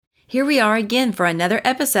Here we are again for another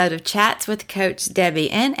episode of Chats with Coach Debbie.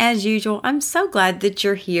 And as usual, I'm so glad that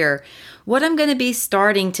you're here. What I'm going to be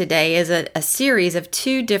starting today is a series of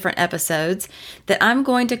 2 different episodes that I'm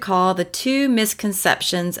going to call the 2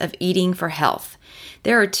 misconceptions of eating for health.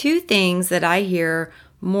 There are 2 things that I hear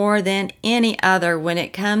more than any other when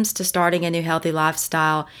it comes to starting a new healthy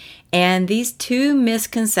lifestyle. And these 2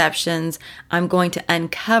 misconceptions I'm going to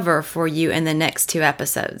uncover for you in the next 2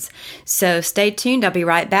 episodes. So stay tuned. I'll be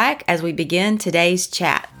right back as we begin today's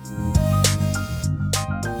chat.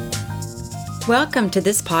 Welcome to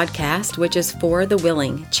this podcast, which is for the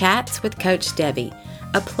willing, Chats with Coach Debbie,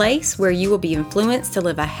 a place where you will be influenced to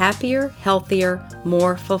live a happier, healthier,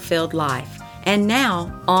 more fulfilled life. And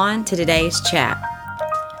now, on to today's chat.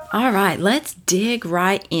 All right, let's dig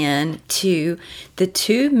right into the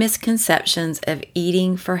 2 misconceptions of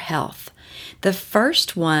eating for health. The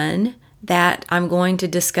first one that I'm going to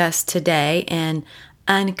discuss today and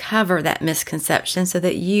uncover that misconception so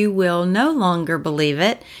that you will no longer believe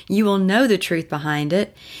it. You will know the truth behind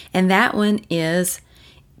it. And that one is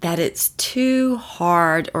that it's too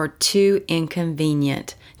hard or too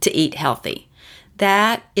inconvenient to eat healthy.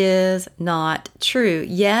 That is not true.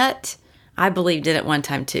 Yet, I believed it at one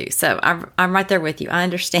time too. So I'm right there with you. I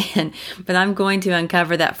understand, but I'm going to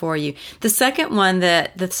uncover that for you. The second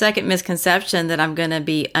misconception that I'm going to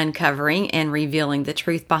be uncovering and revealing the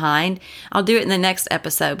truth behind, I'll do it in the next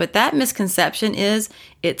episode. But that misconception is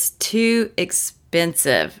it's too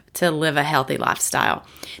expensive to live a healthy lifestyle.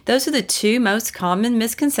 Those are the 2 most common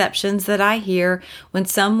misconceptions that I hear when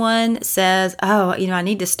someone says, I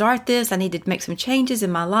need to start this. I need to make some changes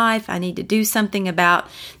in my life. I need to do something about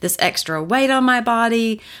this extra weight on my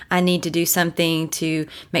body. I need to do something to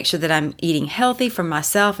make sure that I'm eating healthy for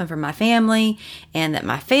myself and for my family and that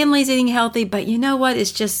my family's eating healthy. But you know what?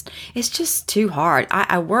 It's just too hard.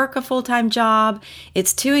 I work a full-time job.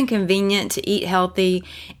 It's too inconvenient to eat healthy,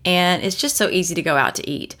 and it's just so easy to go out to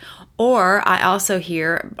eat. Or I also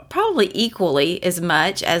hear probably equally as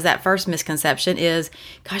much as that first misconception is,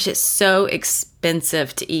 gosh, it's so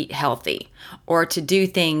expensive to eat healthy or to do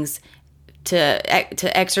things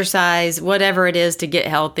to exercise, whatever it is to get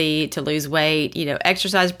healthy, to lose weight,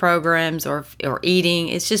 exercise programs or eating.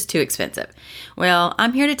 It's just too expensive. Well,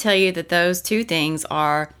 I'm here to tell you that those 2 things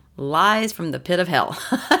are lies from the pit of hell.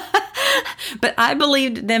 But I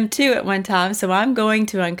believed them too at one time, so I'm going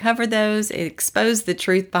to uncover those and expose the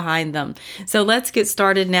truth behind them. So let's get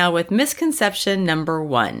started now with misconception number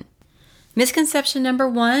 1. Misconception number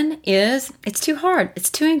 1 is it's too hard. It's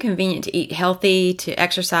too inconvenient to eat healthy, to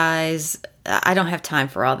exercise. I don't have time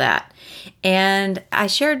for all that. And I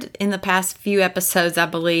shared in the past few episodes, I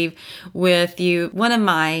believe, with you one of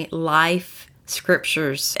my life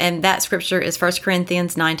scriptures, and that scripture is 1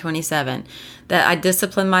 Corinthians 9:27, that I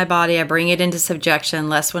discipline my body, I bring it into subjection,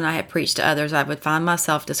 lest when I have preached to others, I would find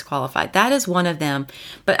myself disqualified. That is one of them.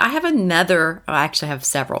 But I have I actually have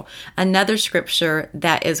several. Another scripture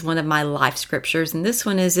that is one of my life scriptures, and this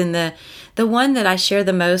one is in the one that I share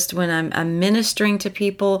the most when I'm ministering to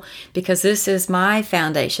people, because this is my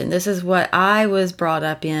foundation. This is what I was brought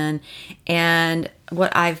up in, and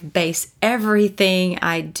what I've based everything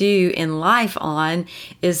I do in life on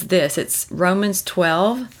is this. It's Romans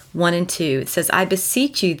 12:1 and 2. It says, I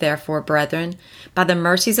beseech you, therefore, brethren, by the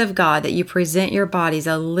mercies of God, that you present your bodies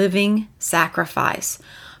a living sacrifice,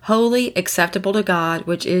 holy, acceptable to God,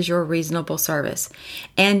 which is your reasonable service.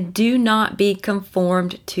 And do not be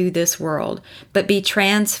conformed to this world, but be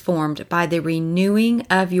transformed by the renewing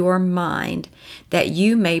of your mind, that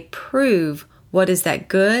you may prove what is that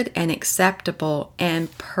good and acceptable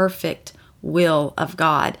and perfect will of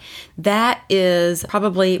God. That is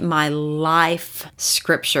probably my life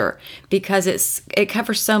scripture because it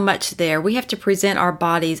covers so much there. We have to present our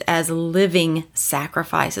bodies as living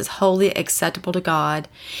sacrifices, holy, acceptable to God.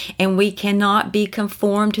 And we cannot be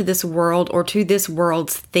conformed to this world or to this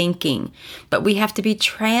world's thinking, but we have to be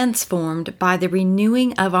transformed by the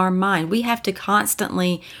renewing of our mind. We have to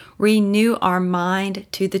constantly renew our mind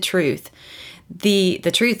to the truth. The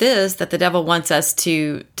truth is that the devil wants us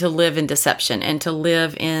to live in deception and to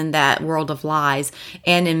live in that world of lies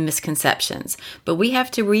and in misconceptions. But we have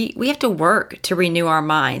to work to renew our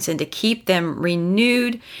minds and to keep them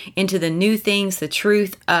renewed into the new things, the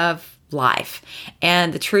truth of life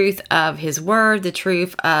and the truth of His Word, the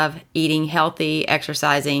truth of eating healthy,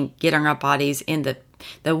 exercising, getting our bodies in the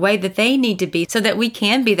way that they need to be so that we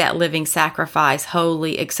can be that living sacrifice,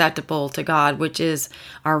 holy, acceptable to God, which is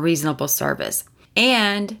our reasonable service.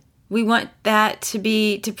 And we want that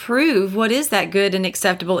to prove what is that good and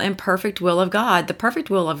acceptable and perfect will of God. The perfect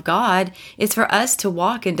will of God is for us to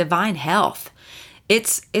walk in divine health.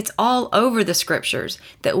 It's all over the scriptures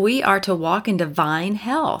that we are to walk in divine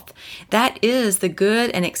health. That is the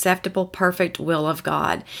good and acceptable, perfect will of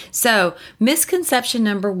God. So misconception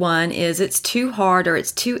number 1 is it's too hard or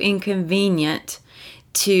it's too inconvenient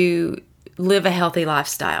to live a healthy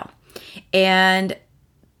lifestyle. And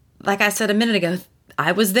like I said a minute ago,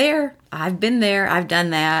 I was there. I've been there. I've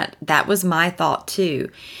done that. That was my thought too.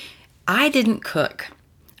 I didn't cook.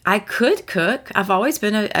 I could cook. I've always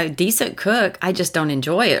been a decent cook. I just don't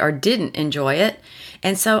enjoy it or didn't enjoy it.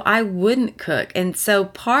 And so I wouldn't cook. And so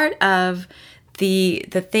part of the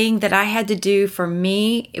thing that I had to do for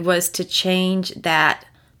me was to change that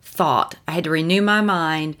thought. I had to renew my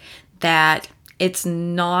mind that it's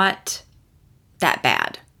not that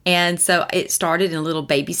bad. And so it started in little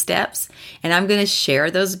baby steps, and I'm going to share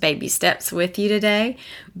those baby steps with you today.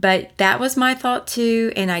 But that was my thought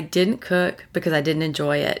too, and I didn't cook because I didn't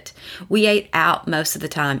enjoy it. We ate out most of the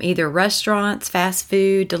time, either restaurants, fast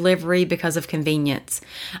food, delivery, because of convenience.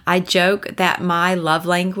 I joke that my love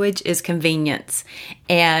language is convenience,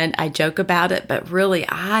 and I joke about it, but really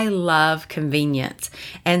I love convenience.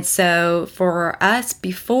 And so for us,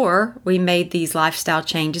 before we made these lifestyle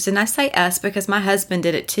changes, and I say us because my husband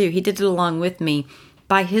did it too. He did it along with me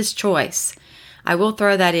by his choice. I will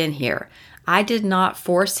throw that in here. I did not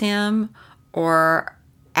force him or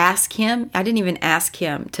ask him. I didn't even ask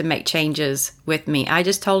him to make changes with me. I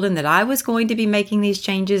just told him that I was going to be making these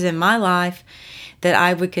changes in my life, that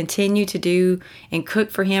I would continue to do and cook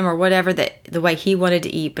for him or whatever the way he wanted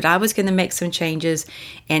to eat. But I was going to make some changes.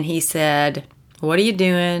 And he said, "What are you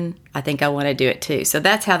doing? I think I want to do it too." So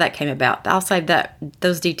that's how that came about. I'll save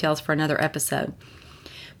those details for another episode.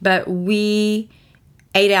 But we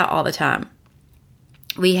ate out all the time.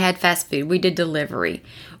 We had fast food. We did delivery.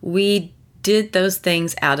 We did those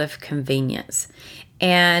things out of convenience.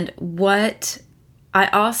 And what I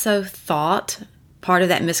also thought part of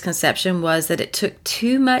that misconception was that it took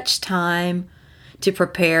too much time to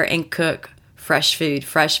prepare and cook fresh food,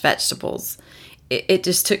 fresh vegetables. It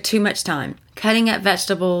just took too much time. Cutting up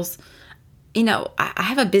vegetables. You know, I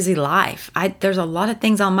have a busy life. There's a lot of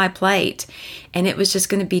things on my plate, and it was just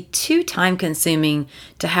going to be too time consuming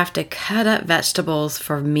to have to cut up vegetables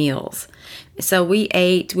for meals. So we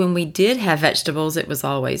ate, when we did have vegetables, it was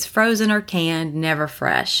always frozen or canned, never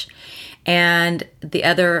fresh. And the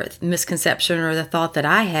other misconception or the thought that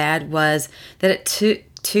I had was that it took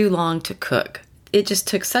too long to cook. It just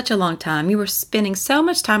took such a long time. You were spending so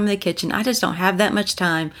much time in the kitchen. I just don't have that much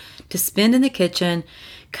time to spend in the kitchen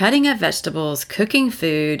cutting up vegetables, cooking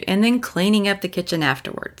food, and then cleaning up the kitchen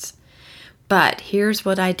afterwards. But here's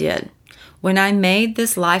what I did. When I made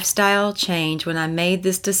this lifestyle change, when I made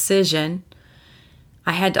this decision,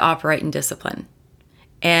 I had to operate in discipline.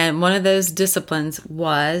 And one of those disciplines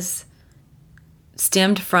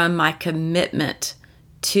stemmed from my commitment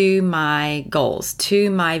to my goals, to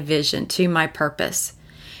my vision, to my purpose.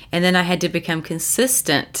 And then I had to become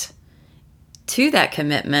consistent to that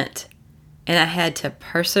commitment. And I had to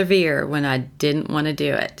persevere when I didn't want to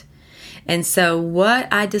do it. And so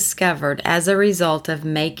what I discovered as a result of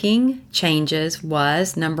making changes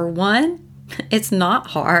was, number 1, it's not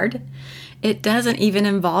hard. It doesn't even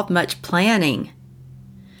involve much planning.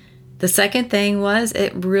 The second thing was,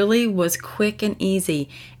 it really was quick and easy.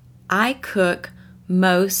 I cook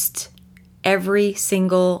most every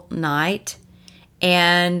single night,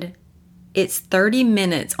 and it's 30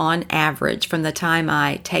 minutes on average from the time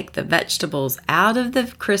I take the vegetables out of the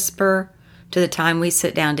crisper to the time we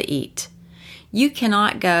sit down to eat. You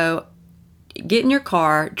cannot get in your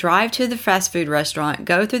car, drive to the fast food restaurant,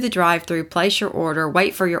 go through the drive-thru, place your order,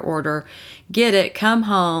 wait for your order, get it, come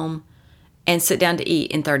home, and sit down to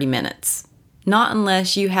eat in 30 minutes. Not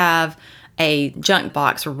unless you have a junk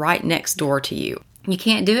box right next door to you. You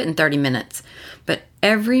can't do it in 30 minutes. But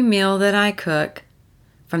every meal that I cook,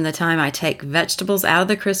 from the time I take vegetables out of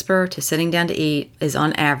the crisper to sitting down to eat, is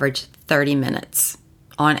on average 30 minutes.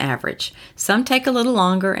 On average. Some take a little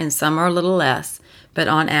longer and some are a little less, but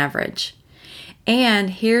on average.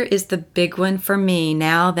 And here is the big one for me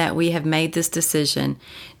now that we have made this decision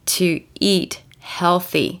to eat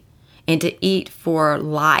healthy and to eat for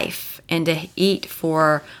life and to eat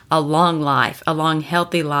for a long life, a long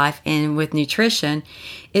healthy life, and with nutrition,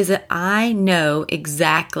 is that I know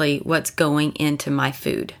exactly what's going into my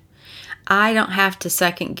food. I don't have to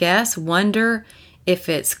second guess, wonder if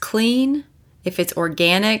it's clean, if it's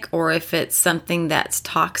organic, or if it's something that's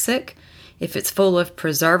toxic, if it's full of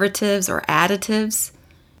preservatives or additives.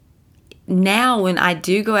 Now, when I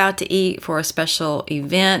do go out to eat for a special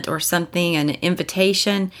event or something, an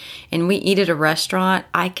invitation, and we eat at a restaurant,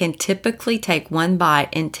 I can typically take one bite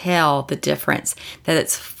and tell the difference, that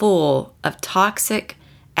it's full of toxic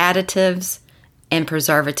additives and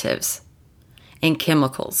preservatives and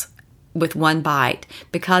chemicals with one bite,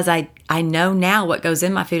 because I know now what goes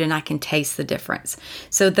in my food and I can taste the difference.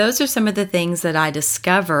 So those are some of the things that I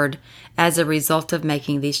discovered as a result of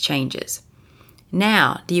making these changes.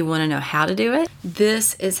 Now, do you want to know how to do it?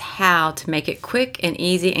 This is how to make it quick and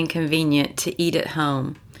easy and convenient to eat at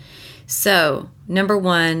home. So, number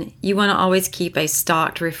one, you want to always keep a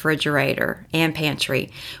stocked refrigerator and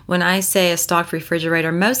pantry. When I say a stocked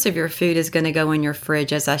refrigerator, most of your food is going to go in your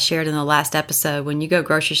fridge, as I shared in the last episode. When you go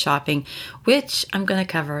grocery shopping, which I'm going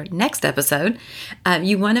to cover next episode,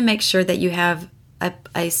 you want to make sure that you have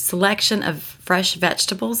a selection of fresh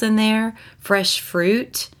vegetables in there, fresh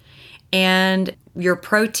fruit, and your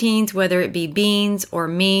proteins, whether it be beans or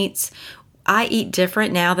meats. I eat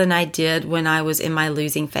different now than I did when I was in my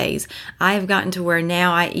losing phase. I have gotten to where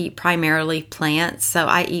now I eat primarily plants, so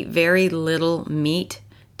I eat very little meat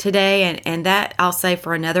today, and that I'll say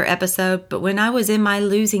for another episode. But when I was in my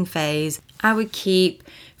losing phase, I would keep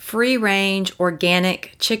free-range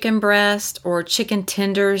organic chicken breast or chicken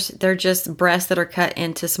tenders. They're just breasts that are cut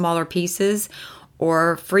into smaller pieces,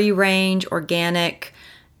 or free-range organic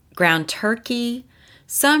ground turkey,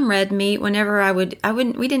 some red meat. Whenever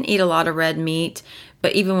we didn't eat a lot of red meat,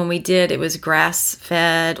 but even when we did, it was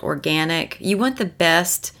grass-fed, organic. You want the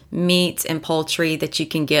best meats and poultry that you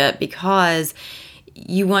can get, because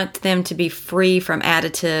you want them to be free from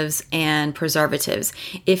additives and preservatives.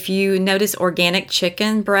 If you notice, organic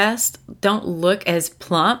chicken breasts don't look as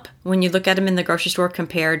plump when you look at them in the grocery store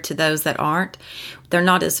compared to those that aren't. They're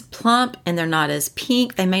not as plump and they're not as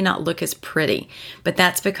pink. They may not look as pretty, but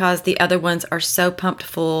that's because the other ones are so pumped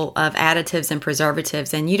full of additives and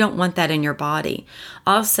preservatives, and you don't want that in your body.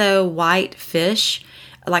 Also, white fish,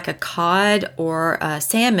 like a cod or a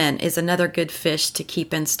salmon, is another good fish to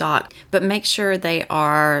keep in stock, but make sure they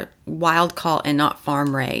are wild caught and not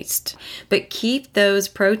farm raised. But keep those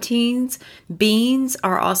proteins. Beans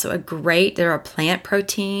are also they're a plant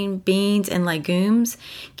protein, beans and legumes.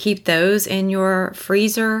 Keep those in your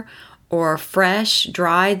freezer or fresh,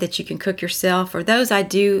 dried, that you can cook yourself. Or those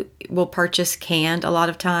will purchase canned a lot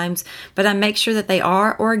of times, but I make sure that they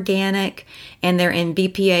are organic and they're in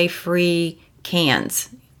BPA-free cans.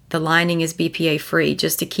 The lining is BPA free,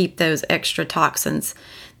 just to keep those extra toxins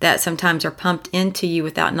that sometimes are pumped into you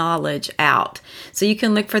without knowledge out. So you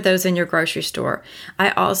can look for those in your grocery store.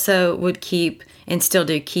 I also would keep, and still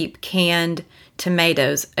do keep, canned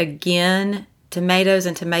tomatoes. Again, tomatoes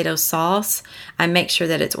and tomato sauce, I make sure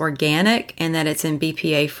that it's organic and that it's in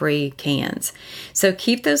BPA free cans. So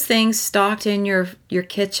keep those things stocked in your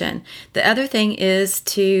kitchen. The other thing is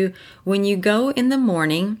when you go in the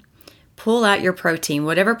morning, pull out your protein.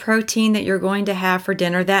 Whatever protein that you're going to have for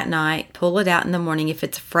dinner that night, pull it out in the morning. If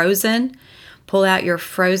it's frozen, pull out your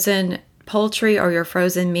frozen poultry or your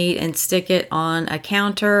frozen meat and stick it on a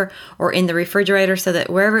counter or in the refrigerator, so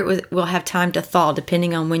that wherever it will have time to thaw,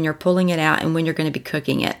 depending on when you're pulling it out and when you're going to be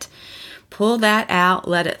cooking it. Pull that out,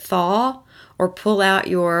 let it thaw, or pull out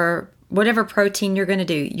your whatever protein you're going to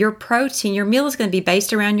do. Your meal is going to be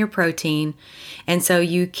based around your protein. And so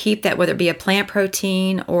you keep that, whether it be a plant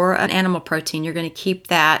protein or an animal protein, you're going to keep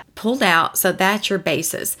that pulled out. So that's your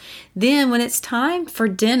basis. Then when it's time for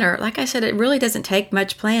dinner, like I said, it really doesn't take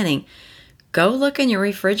much planning. Go look in your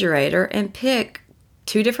refrigerator and pick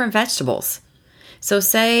 2 different vegetables. So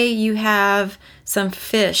say you have some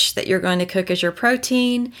fish that you're going to cook as your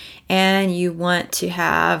protein, and you want to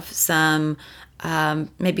have some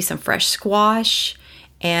maybe some fresh squash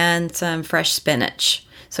and some fresh spinach.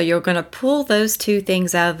 So you're going to pull those 2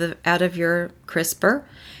 things out of your crisper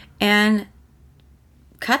and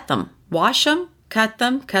cut them. Wash them, cut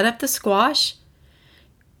up the squash.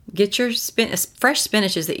 Get your fresh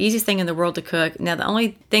spinach is the easiest thing in the world to cook. Now, the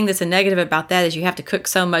only thing that's a negative about that is you have to cook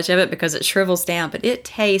so much of it because it shrivels down, but it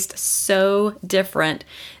tastes so different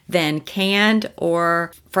than canned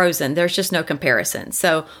or frozen. There's just no comparison.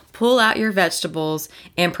 So pull out your vegetables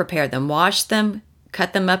and prepare them. Wash them,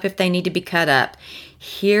 cut them up if they need to be cut up.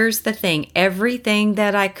 Here's the thing. Everything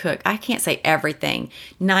that I cook, I can't say everything,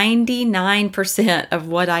 99% of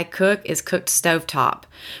what I cook is cooked stovetop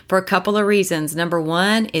for a couple of reasons. Number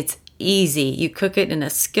one, it's easy. You cook it in a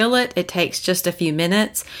skillet. It takes just a few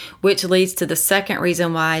minutes, which leads to the second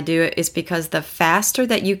reason why I do it, is because the faster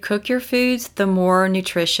that you cook your foods, the more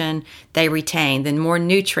nutrition they retain, the more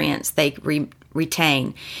nutrients they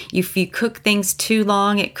retain. If you cook things too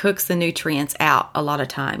long, it cooks the nutrients out a lot of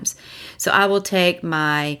times. So I will take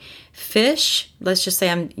my fish. Let's just say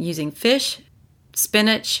I'm using fish,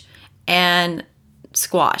 spinach, and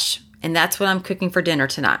squash. And that's what I'm cooking for dinner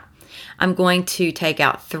tonight. I'm going to take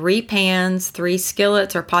out 3 pans, 3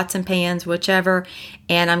 skillets or pots and pans, whichever,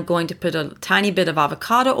 and I'm going to put a tiny bit of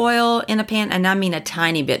avocado oil in a pan, and I mean a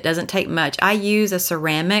tiny bit, doesn't take much. I use a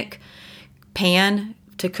ceramic pan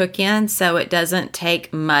to cook in, so it doesn't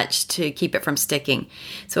take much to keep it from sticking.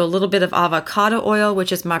 So a little bit of avocado oil,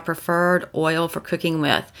 which is my preferred oil for cooking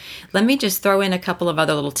with. Let me just throw in a couple of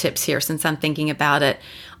other little tips here since I'm thinking about it.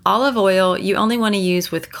 Olive oil, you only want to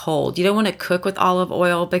use with cold. You don't want to cook with olive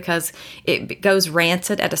oil because it goes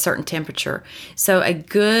rancid at a certain temperature. So a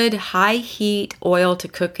good high heat oil to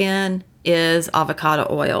cook in is avocado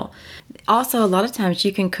oil. Also, a lot of times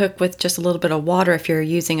you can cook with just a little bit of water if you're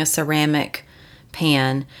using a ceramic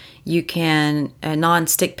pan. You can, a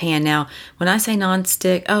non-stick pan. Now, when I say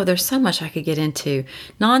non-stick, there's so much I could get into.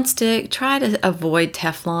 Non-stick, try to avoid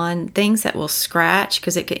Teflon, things that will scratch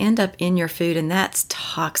because it could end up in your food, and that's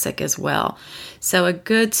toxic as well. So a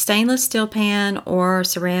good stainless steel pan or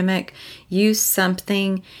ceramic, use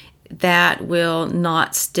something that will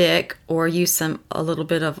not stick, or use a little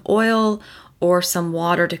bit of oil or some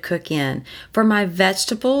water to cook in. For my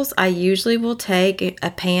vegetables, I usually will take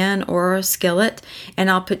a pan or a skillet,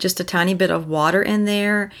 and I'll put just a tiny bit of water in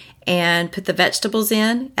there and put the vegetables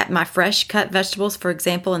in. At my fresh cut vegetables, for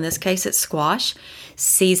example, in this case it's squash,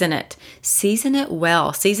 season it. Season it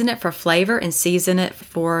well. Season it for flavor and season it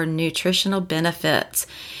for nutritional benefits.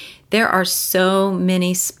 There are so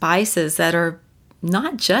many spices that are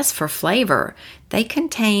not just for flavor. They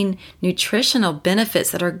contain nutritional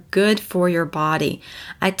benefits that are good for your body.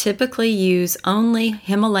 I typically use only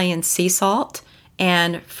Himalayan sea salt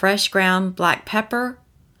and fresh ground black pepper.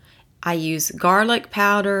 I use garlic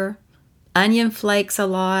powder, onion flakes a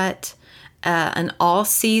lot, an all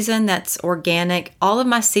season that's organic. All of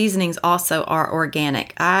my seasonings also are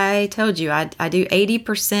organic. I told you I do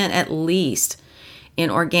 80% at least in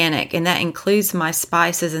organic, and that includes my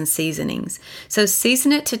spices and seasonings. So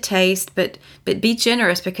season it to taste, but be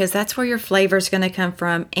generous because that's where your flavor is going to come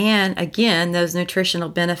from, and again, those nutritional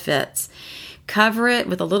benefits. Cover it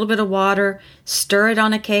with a little bit of water, stir it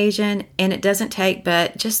on occasion, and it doesn't take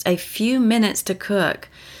but just a few minutes to cook.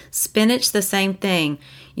 Spinach, the same thing.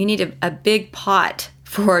 You need a big pot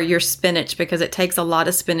for your spinach because it takes a lot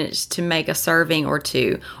of spinach to make a serving or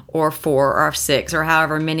 2 or 4 or 6 or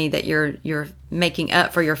however many that you're making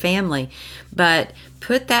up for your family. But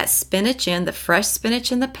put that spinach in, the fresh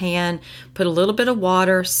spinach in the pan, put a little bit of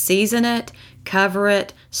water, season it, cover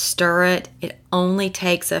it, stir it. It only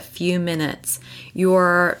takes a few minutes.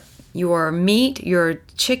 Your meat, your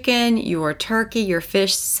chicken, your turkey, your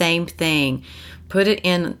fish, same thing. Put it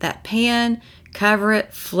in that pan, cover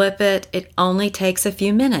it, flip it. It only takes a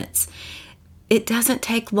few minutes. It doesn't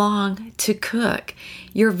take long to cook.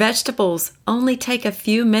 Your vegetables only take a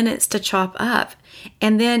few minutes to chop up.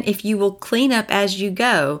 And then if you will clean up as you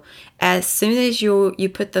go, as soon as you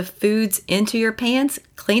put the foods into your pans,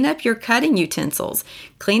 clean up your cutting utensils.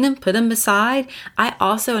 Clean them, put them aside.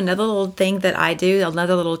 Another little thing that I do,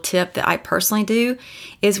 another little tip that I personally do,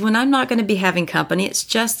 is when I'm not going to be having company, it's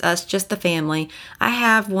just us, just the family, I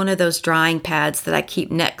have one of those drying pads that I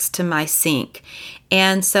keep next to my sink.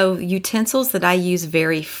 And so utensils that I use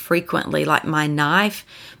very frequently, like my knife,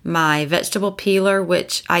 my vegetable peeler,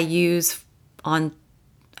 which I use on,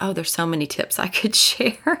 there's so many tips I could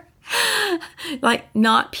share. Like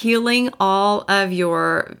not peeling all of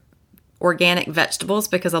your organic vegetables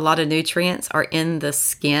because a lot of nutrients are in the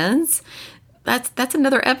skins. That's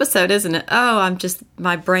another episode, isn't it?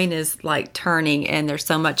 My brain is like turning and there's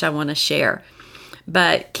so much I want to share.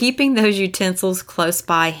 But keeping those utensils close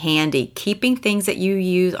by handy, keeping things that you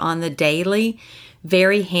use on the daily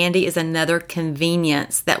very handy is another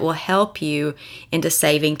convenience that will help you into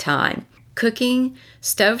saving time. Cooking,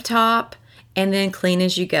 stovetop, and then clean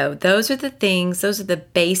as you go. Those are the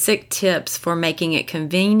basic tips for making it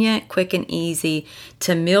convenient, quick, and easy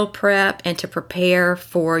to meal prep and to prepare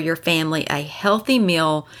for your family a healthy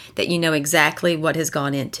meal that you know exactly what has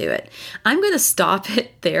gone into it. I'm going to stop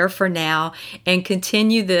it there for now and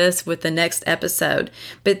continue this with the next episode.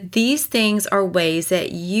 But these things are ways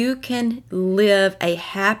that you can live a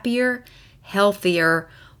happier, healthier,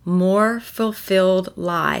 more fulfilled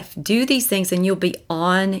life. Do these things and you'll be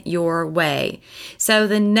on your way. So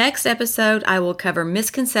the next episode, I will cover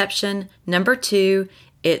misconception number 2.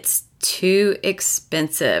 It's too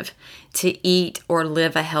expensive to eat or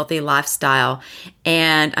live a healthy lifestyle.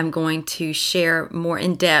 And I'm going to share more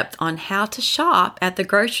in depth on how to shop at the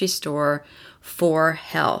grocery store for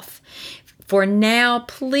health. For now,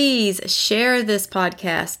 please share this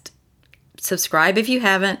podcast. Subscribe if you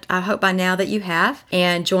haven't. I hope by now that you have.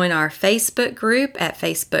 And join our Facebook group at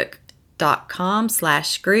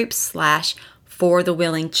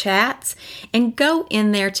facebook.com/groups/for-the-willing-chats. And go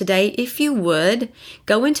in there today, if you would.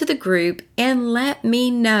 Go into the group and let me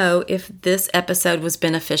know if this episode was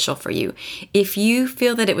beneficial for you. If you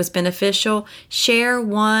feel that it was beneficial, share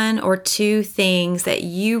 1 or 2 things that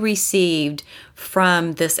you received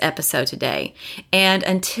from this episode today. And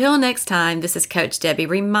until next time, this is Coach Debbie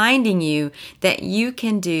reminding you that you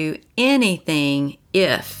can do anything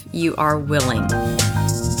if you are willing.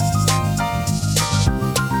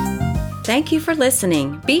 Thank you for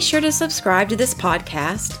listening. Be sure to subscribe to this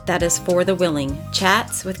podcast that is For the Willing,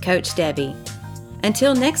 Chats with Coach Debbie.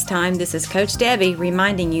 Until next time, this is Coach Debbie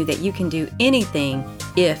reminding you that you can do anything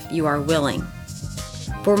if you are willing.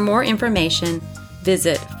 For more information,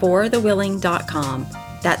 visit forthewilling.com.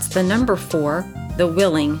 That's the number 4,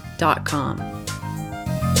 thewilling.com.